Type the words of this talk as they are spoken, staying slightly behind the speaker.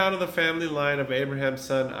Out of the family line of Abraham's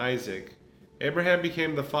son Isaac. Abraham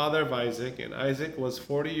became the father of Isaac, and Isaac was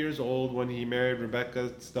 40 years old when he married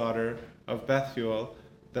Rebekah's daughter of Bethuel,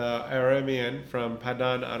 the Aramean from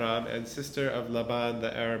Padan Aram, and sister of Laban the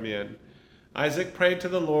Aramean. Isaac prayed to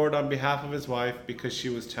the Lord on behalf of his wife because she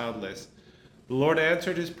was childless. The Lord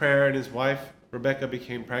answered his prayer, and his wife Rebekah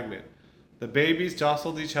became pregnant. The babies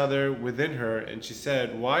jostled each other within her, and she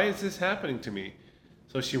said, "Why is this happening to me?"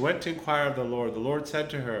 So she went to inquire of the Lord. The Lord said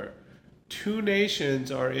to her, "Two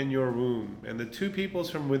nations are in your womb, and the two peoples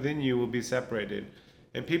from within you will be separated,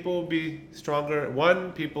 and people will be stronger.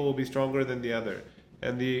 One people will be stronger than the other,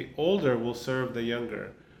 and the older will serve the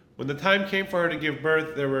younger." When the time came for her to give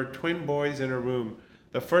birth, there were twin boys in her womb.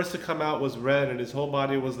 The first to come out was red, and his whole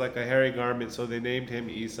body was like a hairy garment, so they named him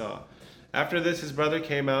Esau. After this, his brother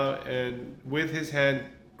came out, and with his hand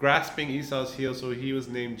grasping Esau's heel, so he was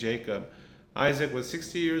named Jacob. Isaac was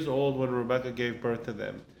 60 years old when Rebekah gave birth to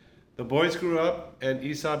them. The boys grew up, and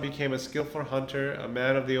Esau became a skillful hunter, a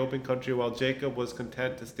man of the open country, while Jacob was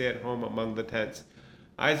content to stay at home among the tents.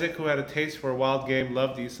 Isaac, who had a taste for wild game,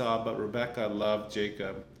 loved Esau, but Rebekah loved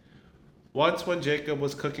Jacob. Once when Jacob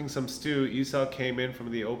was cooking some stew, Esau came in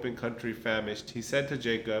from the open country famished. He said to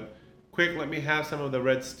Jacob, "Quick, let me have some of the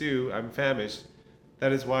red stew. I'm famished."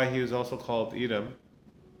 That is why he was also called Edom.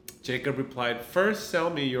 Jacob replied, "First sell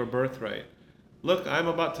me your birthright." "Look, I am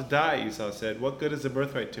about to die," Esau said. "What good is the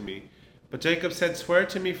birthright to me?" But Jacob said, "Swear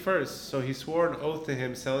to me first." So he swore an oath to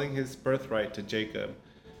him, selling his birthright to Jacob.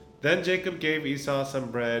 Then Jacob gave Esau some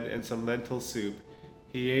bread and some lentil soup.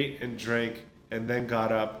 He ate and drank, and then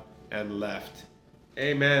got up and left.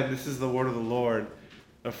 Amen. This is the word of the Lord.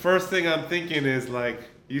 The first thing I'm thinking is like,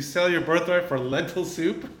 you sell your birthright for lentil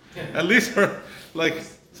soup? At least for like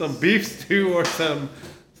some beef stew or some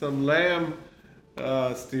lamb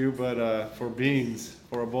stew, but for beans,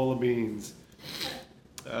 for a bowl of beans.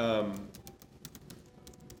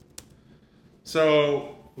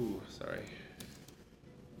 Sorry.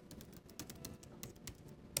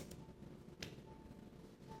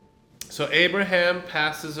 So Abraham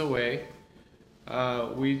passes away.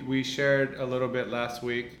 We shared a little bit last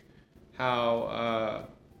week how a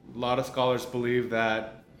lot of scholars believe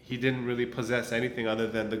that he didn't really possess anything other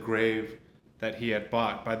than the grave that he had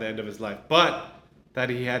bought by the end of his life, but that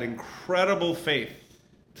he had incredible faith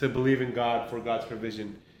to believe in God for God's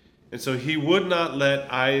provision. And so he would not let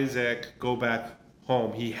Isaac go back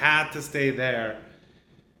home. He had to stay there.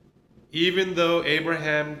 Even though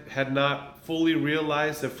Abraham had not fully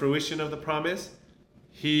realized the fruition of the promise,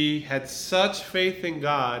 he had such faith in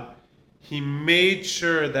God, he made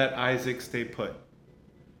sure that Isaac stayed put.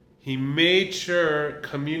 He made sure,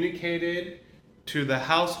 communicated to the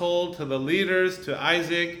household, to the leaders, to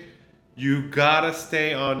Isaac, you gotta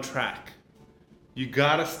stay on track. You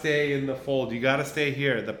gotta stay in the fold. You gotta stay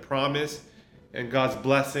here. The promise and God's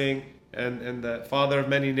blessing and the father of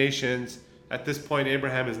many nations. At this point,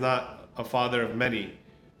 Abraham is not a father of many.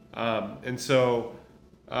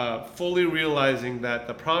 Fully realizing that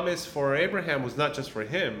the promise for Abraham was not just for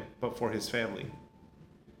him, but for his family.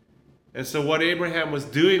 And so what Abraham was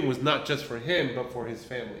doing was not just for him, but for his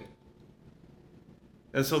family.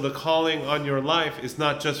 And so the calling on your life is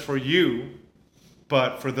not just for you,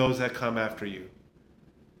 but for those that come after you.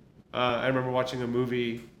 I remember watching a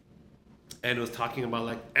movie, and it was talking about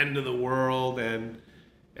like end of the world, and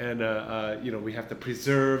we have to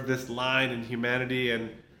preserve this line in humanity,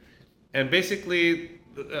 and basically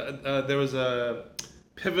there was a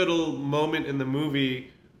pivotal moment in the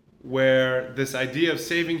movie where this idea of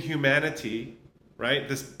saving humanity, right,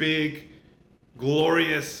 this big,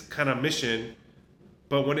 glorious kind of mission,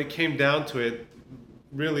 but when it came down to it,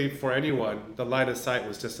 really for anyone, the line of sight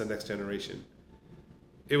was just the next generation.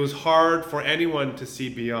 It was hard for anyone to see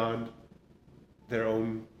beyond their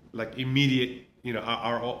own, like immediate,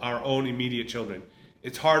 our own immediate children.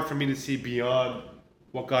 It's hard for me to see beyond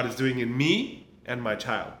what God is doing in me and my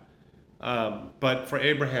child. But for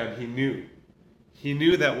Abraham, he knew. He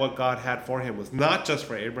knew that what God had for him was not just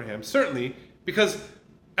for Abraham, certainly, because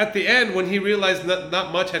at the end, when he realized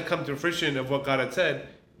not much had come to fruition of what God had said,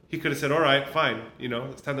 he could have said, all right, fine,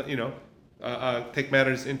 it's time to, take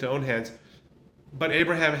matters into own hands. But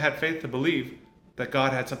Abraham had faith to believe that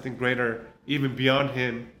God had something greater even beyond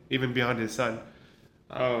him, even beyond his son.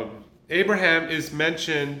 Abraham is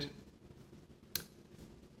mentioned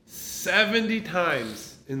 70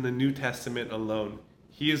 times in the New Testament alone.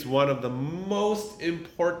 He is one of the most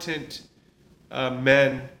important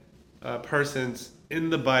persons in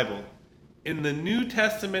the Bible. In the New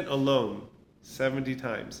Testament alone, 70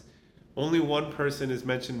 times. Only one person is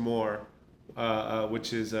mentioned more,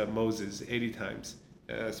 which is Moses, 80 times,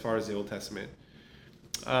 as far as the Old Testament.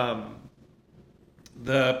 Um,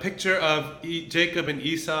 the picture of Jacob and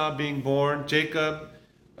Esau being born. Jacob,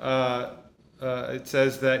 uh, it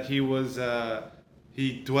says that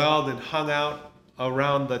he dwelled and hung out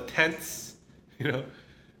around the tents. You know,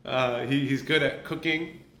 he's good at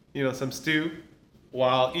cooking. Some stew.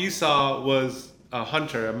 While Esau was a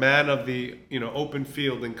hunter, a man of the open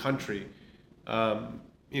field and country.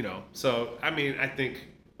 So I mean, I think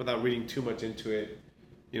without reading too much into it,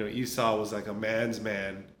 Esau was like a man's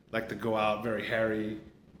man, like to go out, very hairy.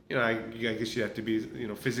 I guess you have to be,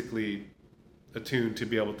 physically attuned to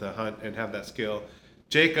be able to hunt and have that skill.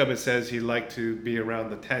 Jacob, it says he liked to be around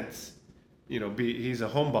the tents. He's a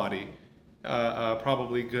homebody,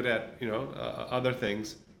 probably good at, other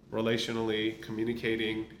things, relationally,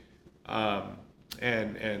 communicating, and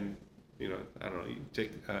I don't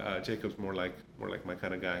know. Jacob's more like my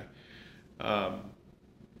kind of guy.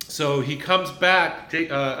 So he comes back.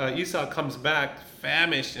 Esau comes back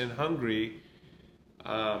famished and hungry,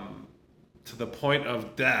 to the point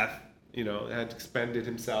of death. Had expended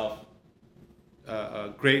himself a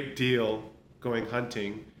great deal going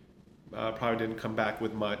hunting. Probably didn't come back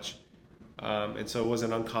with much, and so it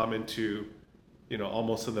wasn't uncommon to,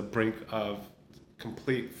 almost to the brink of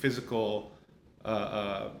complete physical,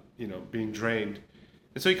 being drained.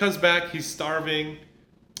 And so he comes back. He's starving,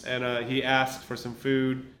 and he asks for some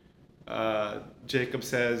food. Jacob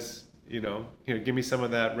says, here, give me some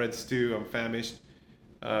of that red stew. I'm famished.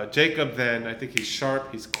 Jacob then, I think he's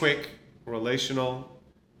sharp, he's quick, relational,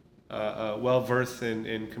 well-versed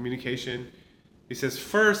in communication. He says,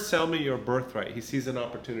 first, sell me your birthright. He sees an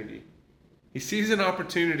opportunity. He sees an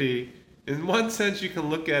opportunity. In one sense, you can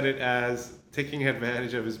look at it as taking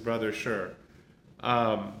advantage of his brother, sure.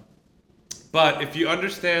 But if you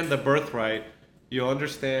understand the birthright, you'll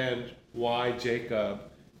understand why Jacob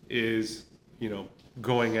is,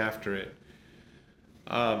 going after it.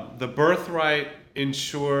 The birthright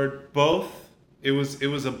ensured both. It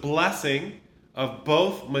was a blessing of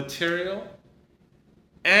both material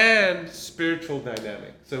and spiritual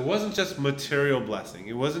dynamic. So it wasn't just material blessing.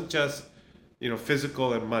 It wasn't just,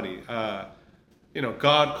 physical and money.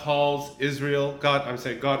 God calls Israel.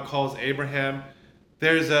 God calls Abraham.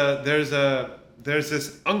 There's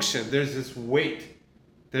this unction. There's this weight.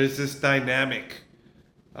 There's this dynamic.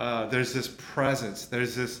 There's this presence.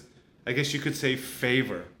 There's this, I guess you could say,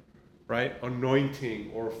 favor, right?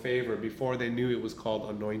 Anointing or favor. Before they knew it was called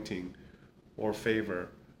anointing or favor.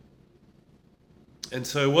 And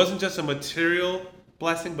so it wasn't just a material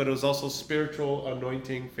blessing, but it was also spiritual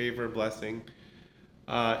anointing, favor, blessing.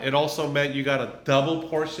 It also meant you got a double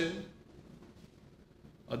portion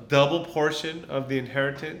of the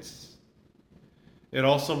inheritance. It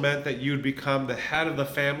also meant that you would become the head of the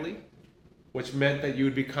family, which meant that you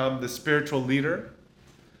would become the spiritual leader.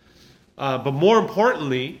 But more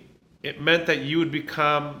importantly, it meant that you would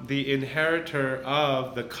become the inheritor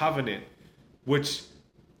of the covenant, which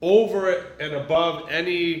over and above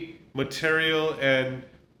any material and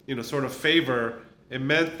sort of favor, it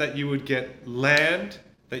meant that you would get land,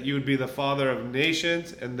 that you would be the father of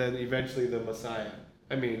nations, and then eventually the Messiah.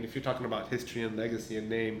 I mean, if you're talking about history and legacy and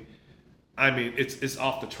name, I mean, it's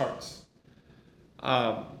off the charts.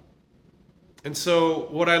 And so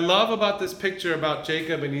what I love about this picture about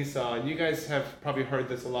Jacob and Esau, and you guys have probably heard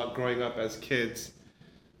this a lot growing up as kids,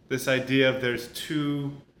 this idea of there's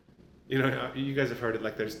two, you guys have heard it,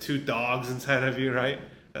 like there's two dogs inside of you, right?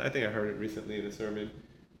 I think I heard it recently in a sermon.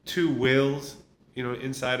 Two wills,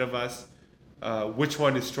 inside of us. Which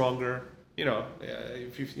one is stronger?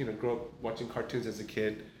 If you grow up watching cartoons as a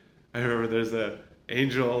kid, I remember there's a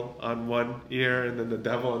angel on one ear and then the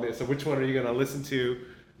devil on the other. So which one are you going to listen to,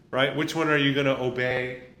 right? Which one are you going to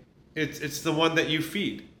obey? It's the one that you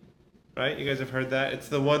feed, right? You guys have heard that. It's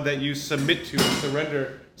the one that you submit to,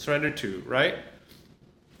 surrender to, right?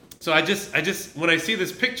 So I just when I see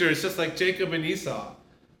this picture, it's just like Jacob and Esau,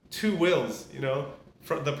 two wills.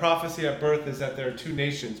 The prophecy at birth is that there are two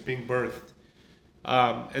nations being birthed,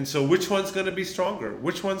 and so which one's going to be stronger?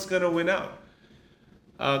 Which one's going to win out?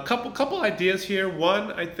 A couple ideas here.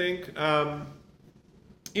 One, I think,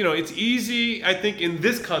 it's easy. I think in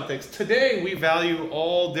this context today, we value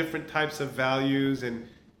all different types of values and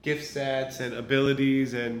gift sets and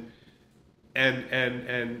abilities and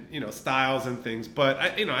styles and things.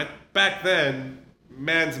 But back then,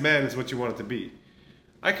 man's man is what you want it to be.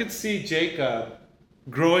 I could see Jacob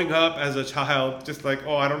growing up as a child, just like,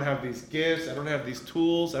 I don't have these gifts, I don't have these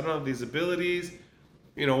tools, I don't have these abilities.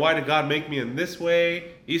 Why did God make me in this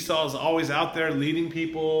way? Esau is always out there leading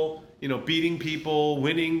people, beating people,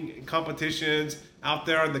 winning competitions, out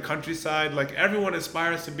there on the countryside. Like everyone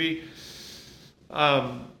aspires to be.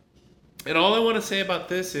 And all I want to say about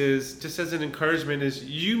this is, just as an encouragement, is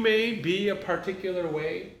you may be a particular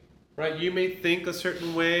way, right? You may think a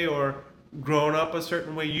certain way or grown up a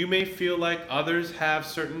certain way. You may feel like others have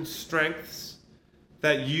certain strengths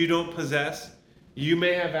that you don't possess. You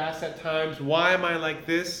may have asked at times, why am I like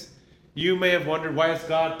this? You may have wondered, why has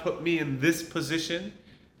God put me in this position?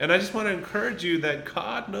 And I just want to encourage you that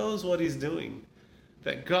God knows what he's doing.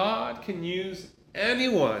 That God can use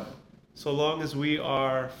anyone so long as we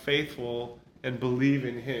are faithful and believe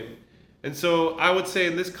in him. And so I would say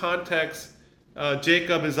in this context,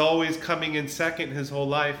 Jacob is always coming in second his whole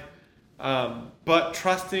life. But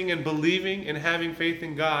trusting and believing and having faith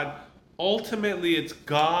in God, ultimately it's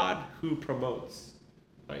God who promotes.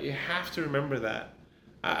 Right? You have to remember that.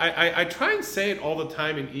 I try and say it all the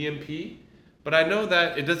time in EMP, but I know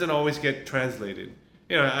that it doesn't always get translated.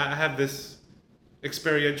 You know, I have this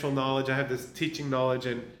experiential knowledge, I have this teaching knowledge,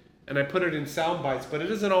 and I put it in sound bites, but it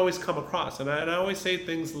doesn't always come across. And I always say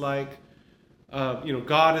things like,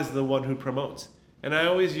 God is the one who promotes. And I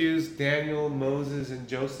always use Daniel, Moses, and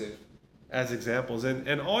Joseph as examples.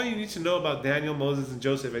 And all you need to know about Daniel, Moses, and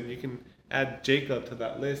Joseph, and you can add Jacob to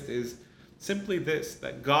that list, is simply this,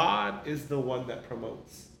 that God is the one that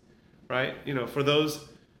promotes, right? For those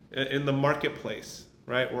in the marketplace,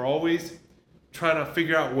 right? We're always trying to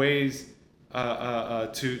figure out ways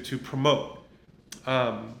to promote.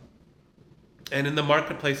 And in the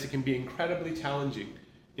marketplace, it can be incredibly challenging,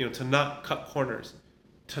 to not cut corners,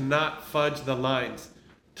 to not fudge the lines,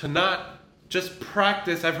 to not just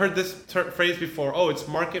practice. I've heard this phrase before. Oh, it's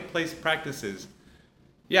marketplace practices.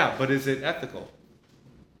 Yeah, but is it ethical?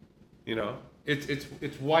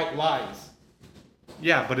 It's white lies.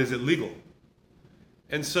 Yeah, but is it legal?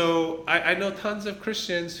 And so I know tons of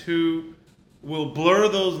Christians who will blur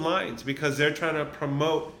those lines because they're trying to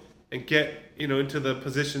promote and get into the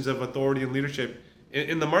positions of authority and leadership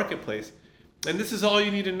in the marketplace. And this is all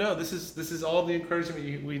you need to know. This is all the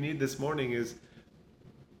encouragement we need this morning is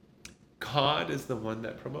God is the one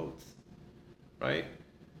that promotes, right?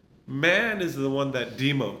 Man is the one that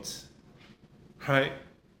demotes, right?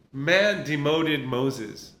 Man demoted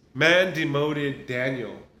Moses. Man demoted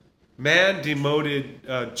Daniel. Man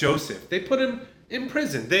demoted Joseph. They put him in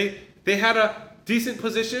prison. They had a decent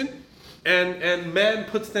position, and man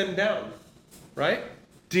puts them down, right?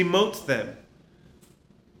 Demotes them.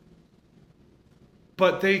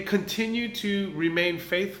 But they continue to remain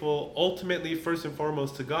faithful, ultimately, first and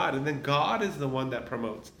foremost, to God. And then God is the one that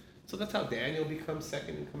promotes. So that's how Daniel becomes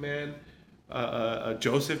second in command.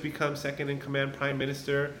 Joseph becomes second in command, prime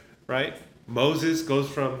minister, right? Moses goes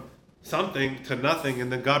from something to nothing,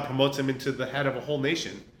 and then God promotes him into the head of a whole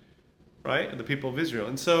nation, right? And the people of Israel.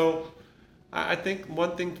 And so I think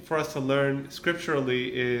one thing for us to learn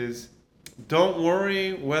scripturally is don't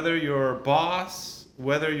worry whether your boss,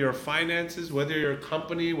 whether your finances, whether your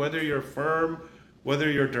company, whether your firm, whether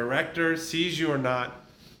your director sees you or not.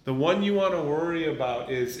 The one you want to worry about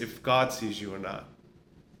is if God sees you or not,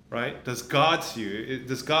 right? Does God see you?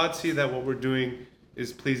 Does God see that what we're doing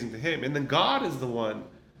is pleasing to him? And then God is the one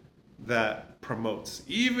that promotes.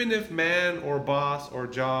 Even if man or boss or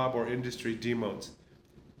job or industry demotes,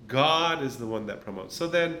 God is the one that promotes. So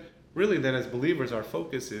then, really then as believers, our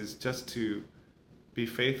focus is just to be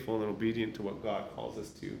faithful and obedient to what God calls us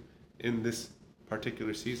to in this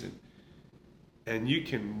particular season. And you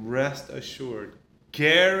can rest assured,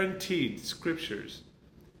 guaranteed scriptures,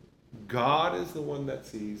 God is the one that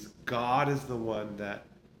sees. God is the one that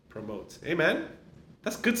promotes. Amen?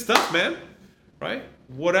 That's good stuff, man. Right?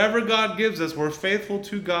 Whatever God gives us, we're faithful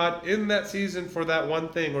to God in that season for that one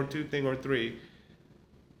thing or two thing or three.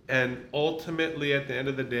 And ultimately, at the end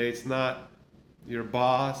of the day, it's not your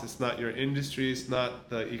boss, it's not your industry, it's not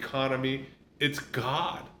the economy, it's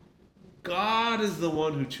God. God is the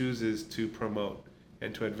one who chooses to promote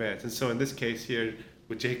and to advance. And so in this case here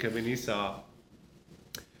with Jacob and Esau,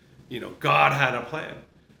 God had a plan.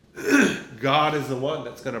 God is the one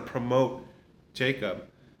that's going to promote Jacob.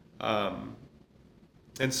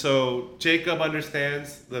 And so Jacob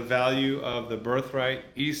understands the value of the birthright.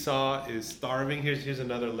 Esau is starving. Here's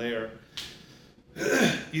another layer.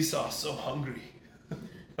 Esau is so hungry.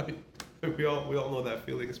 we all know that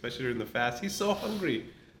feeling, especially during the fast. He's so hungry.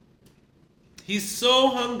 He's so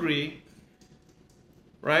hungry,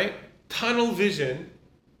 right? Tunnel vision,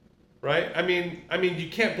 right? I mean, you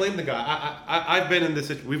can't blame the guy. I've been in this.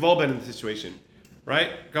 We've all been in this situation,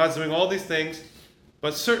 right? God's doing all these things,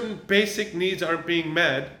 but certain basic needs aren't being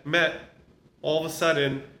met. All of a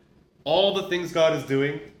sudden, all the things God is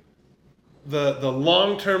doing, the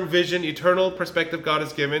long-term vision, eternal perspective God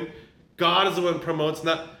has given, God is the one who promotes.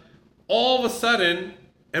 Not all of a sudden,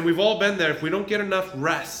 and we've all been there, if we don't get enough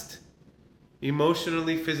rest,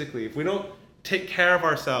 emotionally, physically, if we don't take care of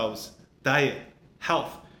ourselves, diet,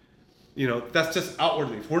 health, that's just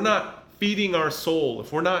outwardly. If we're not feeding our soul,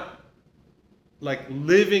 if we're not like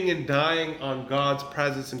living and dying on God's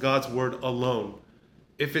presence and God's word alone,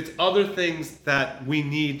 if it's other things that we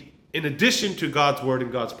need in addition to God's word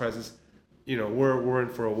and God's presence, we're in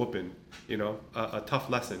for a whooping, a tough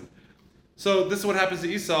lesson. So this is what happens to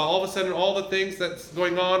Esau. All of a sudden, all the things that's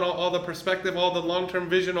going on, all the perspective, all the long-term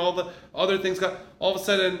vision, all the other things, all of a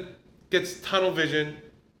sudden gets tunnel vision,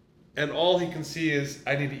 and all he can see is,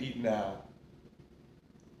 I need to eat now.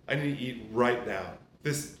 I need to eat right now.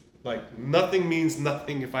 This, nothing means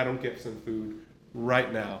nothing if I don't get some food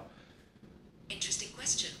right now. Interesting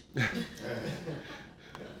question.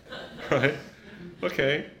 Right?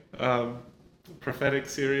 Okay. Prophetic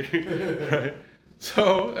Siri. Right?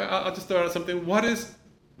 So I'll just throw out something. What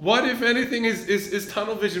if anything is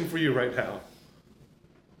tunnel vision for you right now?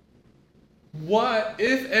 What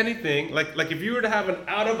if anything, like if you were to have an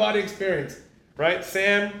out of body experience, right?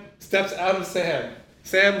 Sam steps out of Sam.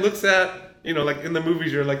 Sam looks at, like in the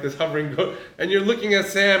movies, you're like this hovering goat, and you're looking at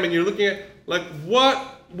Sam, and you're looking at,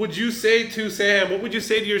 what would you say to Sam? What would you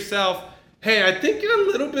say to yourself? Hey, I think you're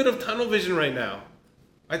a little bit of tunnel vision right now.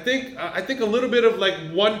 I think a little bit of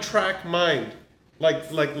one track mind. Like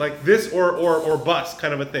this or bust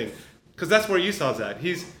kind of a thing, because that's where Esau's at.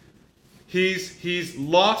 He's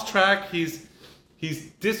lost track. He's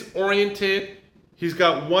disoriented. He's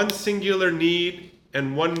got one singular need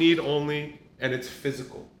and one need only, and it's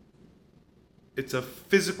physical. It's a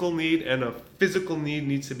physical need, and a physical need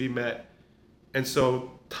needs to be met. And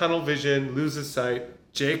so tunnel vision, loses sight.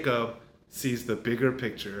 Jacob sees the bigger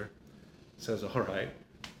picture, says, all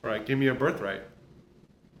right, give me a birthright.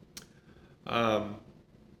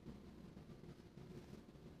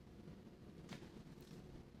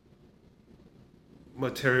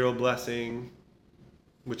 Material blessing,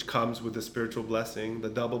 which comes with the spiritual blessing, the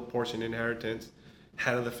double portion inheritance,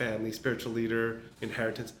 head of the family, spiritual leader,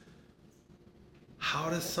 inheritance. How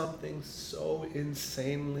does something so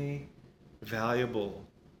insanely valuable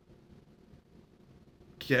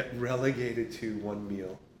get relegated to one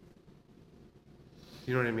meal?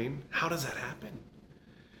 You know what I mean? How does that happen?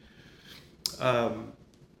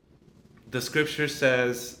 The scripture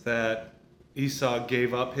says that Esau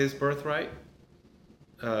gave up his birthright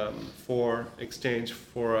for exchange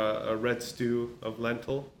for a red stew of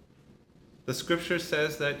lentil. The scripture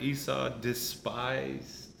says that Esau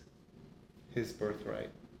despised his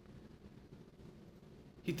birthright.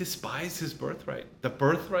 He despised his birthright. The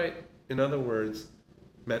birthright, in other words,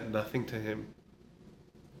 meant nothing to him.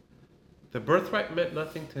 The birthright meant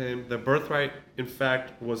nothing to him. The birthright, in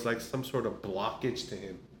fact, was like some sort of blockage to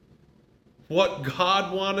him. What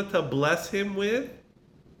God wanted to bless him with,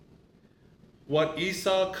 what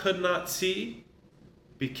Esau could not see,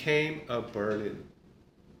 became a burden.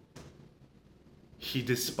 He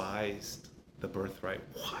despised the birthright.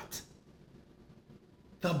 What?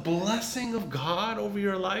 The blessing of God over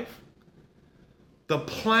your life? The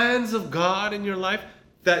plans of God in your life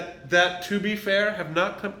that to be fair, have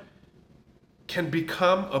not come, can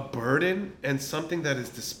become a burden and something that is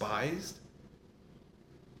despised?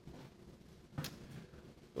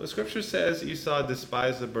 Well, the scripture says Esau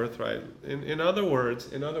despised the birthright. In other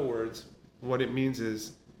words, what it means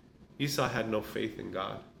is Esau had no faith in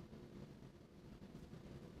God.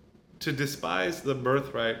 To despise the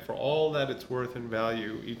birthright for all that it's worth and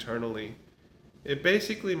value eternally, it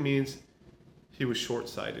basically means he was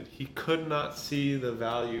short-sighted. He could not see the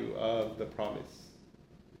value of the promise.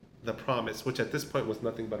 The promise, which at this point was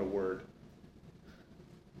nothing but a word.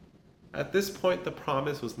 At this point, the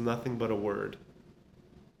promise was nothing but a word.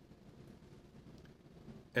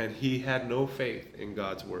 And he had no faith in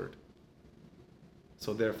God's word.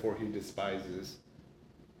 So therefore, he despises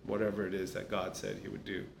whatever it is that God said he would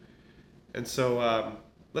do. And so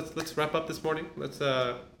let's wrap up this morning. Let's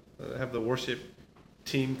have the worship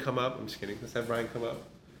team come up. I'm just kidding. Let's have Ryan come up.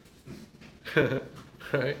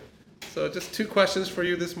 Right? So just 2 questions for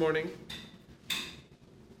you this morning.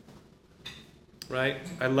 Right?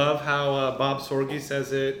 I love how Bob Sorge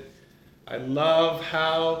says it. I love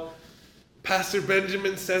how Pastor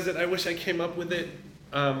Benjamin says it. I wish I came up with it.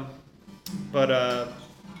 But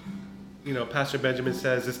Pastor Benjamin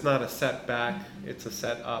says it's not a setback, it's a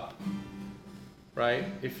set up. Right?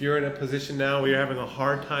 If you're in a position now where you're having a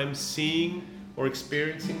hard time seeing or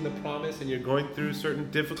experiencing the promise and you're going through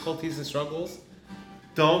certain difficulties and struggles,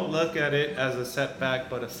 don't look at it as a setback,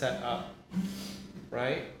 but a set up.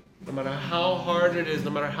 Right? No matter how hard it is,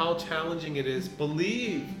 no matter how challenging it is,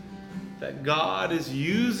 believe that God is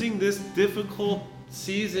using this difficult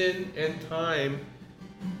season and time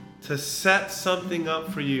to set something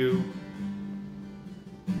up for you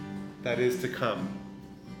that is to come.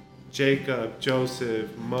 Jacob,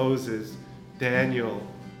 Joseph, Moses, Daniel,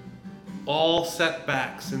 all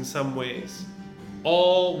setbacks in some ways,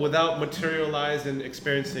 all without materializing and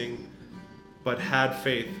experiencing, but had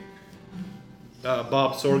faith.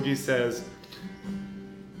 Bob Sorge says,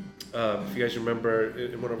 if you guys remember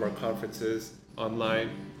in one of our conferences online,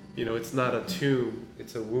 it's not a tomb,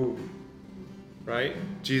 it's a womb, right?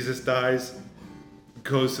 Jesus dies,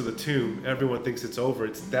 goes to the tomb. Everyone thinks it's over.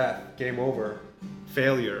 It's death, game over,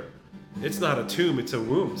 failure. It's not a tomb, it's a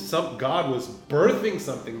womb. God was birthing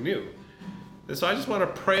something new. And so I just want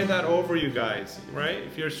to pray that over you guys, right?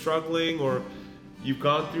 If you're struggling or you've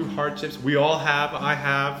gone through hardships, we all have, I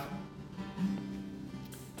have.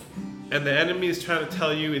 And the enemy is trying to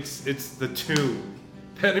tell you it's the tomb.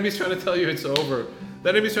 The enemy is trying to tell you it's over. The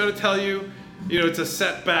enemy is trying to tell you, it's a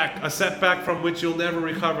setback from which you'll never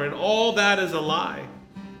recover. And all that is a lie.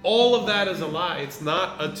 All of that is a lie. It's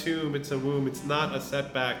not a tomb, it's a womb. It's not a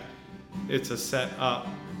setback, it's a set up.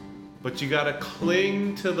 But you got to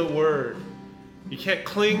cling to the word. You can't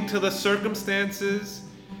cling to the circumstances.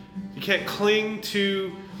 You can't cling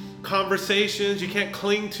to conversations. You can't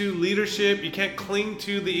cling to leadership. You can't cling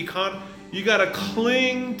to the economy. You got to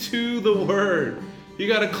cling to the word. You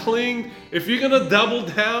got to cling. If you're going to double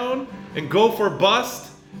down and go for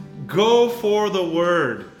bust, go for the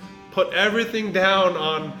word. Put everything down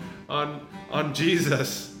on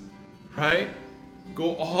Jesus, right?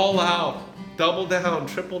 Go all out. Double down,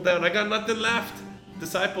 triple down. I got nothing left.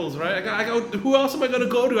 Disciples, right? I got, who else am I going to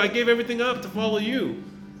go to? I gave everything up to follow you.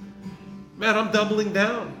 Man, I'm doubling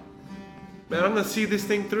down. Man, I'm going to see this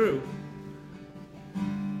thing through.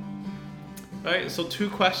 Right? So 2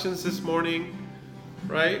 questions this morning,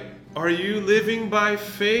 right? Are you living by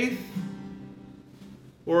faith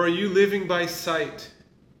or are you living by sight?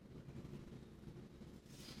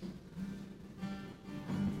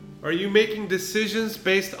 Are you making decisions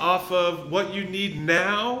based off of what you need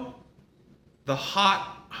now? The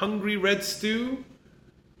hot, hungry red stew?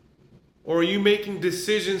 Or are you making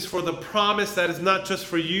decisions for the promise that is not just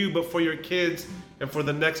for you, but for your kids and for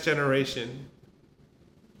the next generation?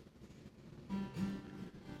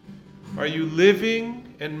 Are you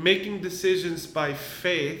living and making decisions by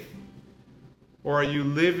faith? Or are you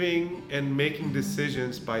living and making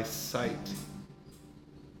decisions by sight?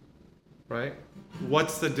 Right?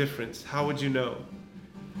 What's the difference? How would you know?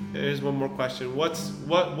 And here's one more question.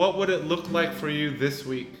 What would it look like for you this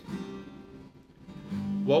week?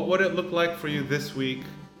 What would it look like for you this week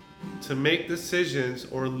to make decisions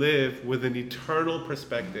or live with an eternal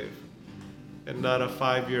perspective and not a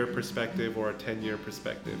 5-year perspective or a 10-year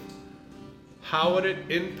perspective? How would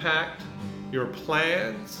it impact your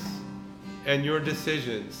plans and your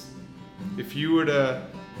decisions if you were to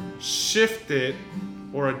shift it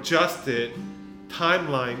or adjust it,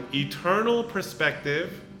 timeline, eternal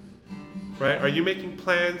perspective, right? Are you making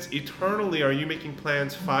plans eternally? Are you making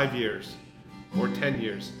plans 5 years or 10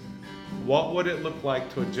 years? What would it look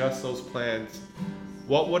like to adjust those plans?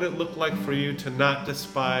 What would it look like for you to not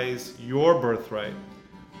despise your birthright?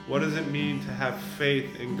 What does it mean to have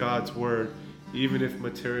faith in God's word, even if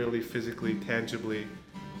materially, physically, tangibly,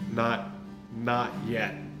 not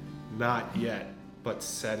yet, but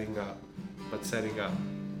setting up.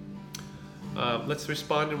 Let's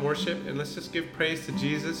respond in worship and let's just give praise to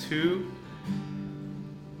Jesus, who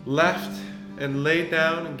left and laid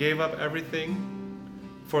down and gave up everything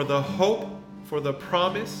for the hope, for the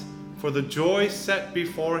promise, for the joy set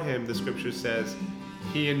before him. The scripture says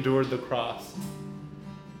he endured the cross.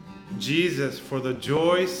 Jesus, for the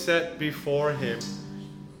joy set before him,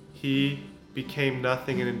 he became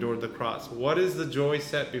nothing and endured the cross. What is the joy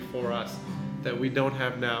set before us that we don't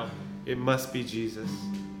have now? It must be Jesus.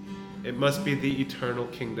 It must be the eternal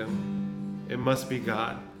kingdom. It must be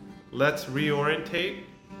God. Let's reorientate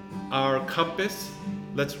our compass.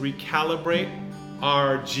 Let's recalibrate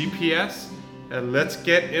our GPS. And let's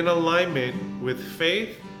get in alignment with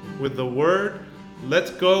faith, with the word. Let's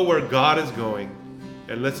go where God is going.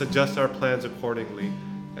 And let's adjust our plans accordingly.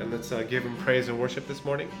 And let's give him praise and worship this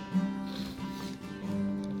morning.